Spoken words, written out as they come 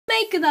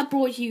maker that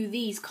brought you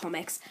these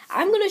comics.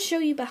 I'm going to show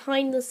you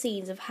behind the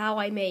scenes of how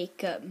I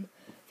make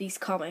these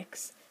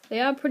comics. They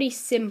are pretty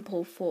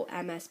simple for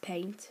MS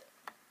Paint.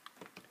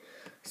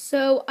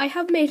 So I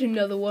have made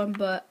another one,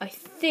 but I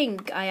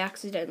think I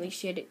accidentally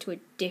shared it to a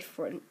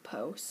different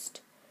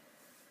post.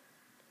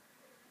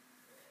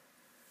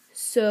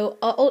 So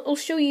I'll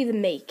show you the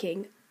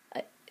making.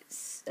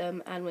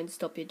 Anwen,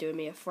 stop, you're doing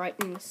me a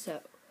frighten.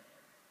 So,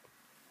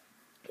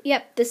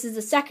 yep, this is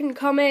the second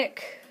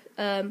comic.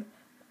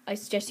 I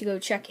suggest you go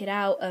check it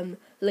out.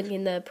 Link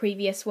in the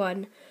previous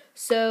one.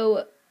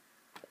 So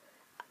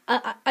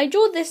I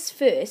draw this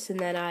first, and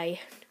then I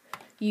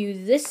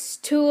use this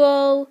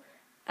tool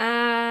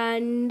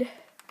and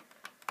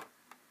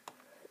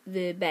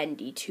the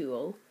bendy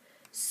tool.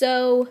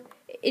 So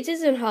it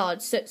isn't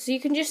hard. So you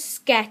can just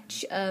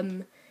sketch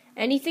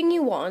anything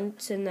you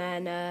want, and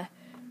then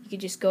you can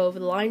just go over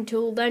the line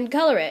tool, then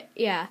color it.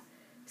 Yeah,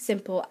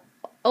 simple.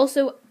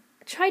 Also,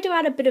 try to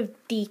add a bit of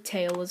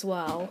detail as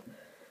well.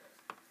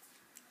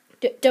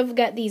 Don't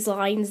forget these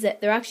lines,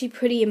 that they're actually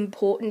pretty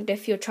important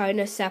if you're trying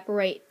to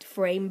separate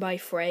frame by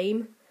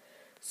frame.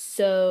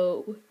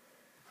 So,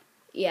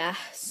 yeah,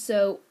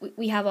 so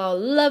we have our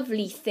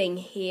lovely thing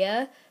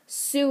here.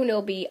 Soon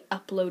it'll be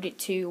uploaded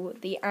to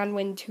the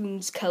Anwen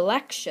Toons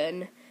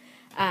collection.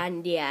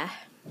 And yeah,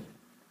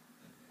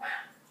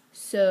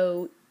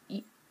 so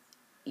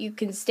you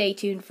can stay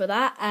tuned for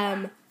that.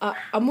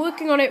 I'm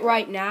working on it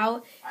right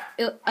now.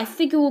 I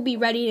think it will be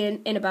ready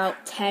in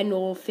about 10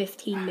 or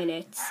 15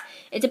 minutes.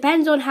 It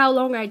depends on how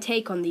long I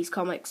take on these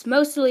comics.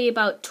 Mostly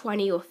about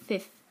 20 or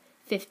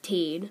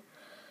 15.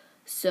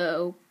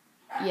 So,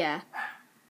 yeah.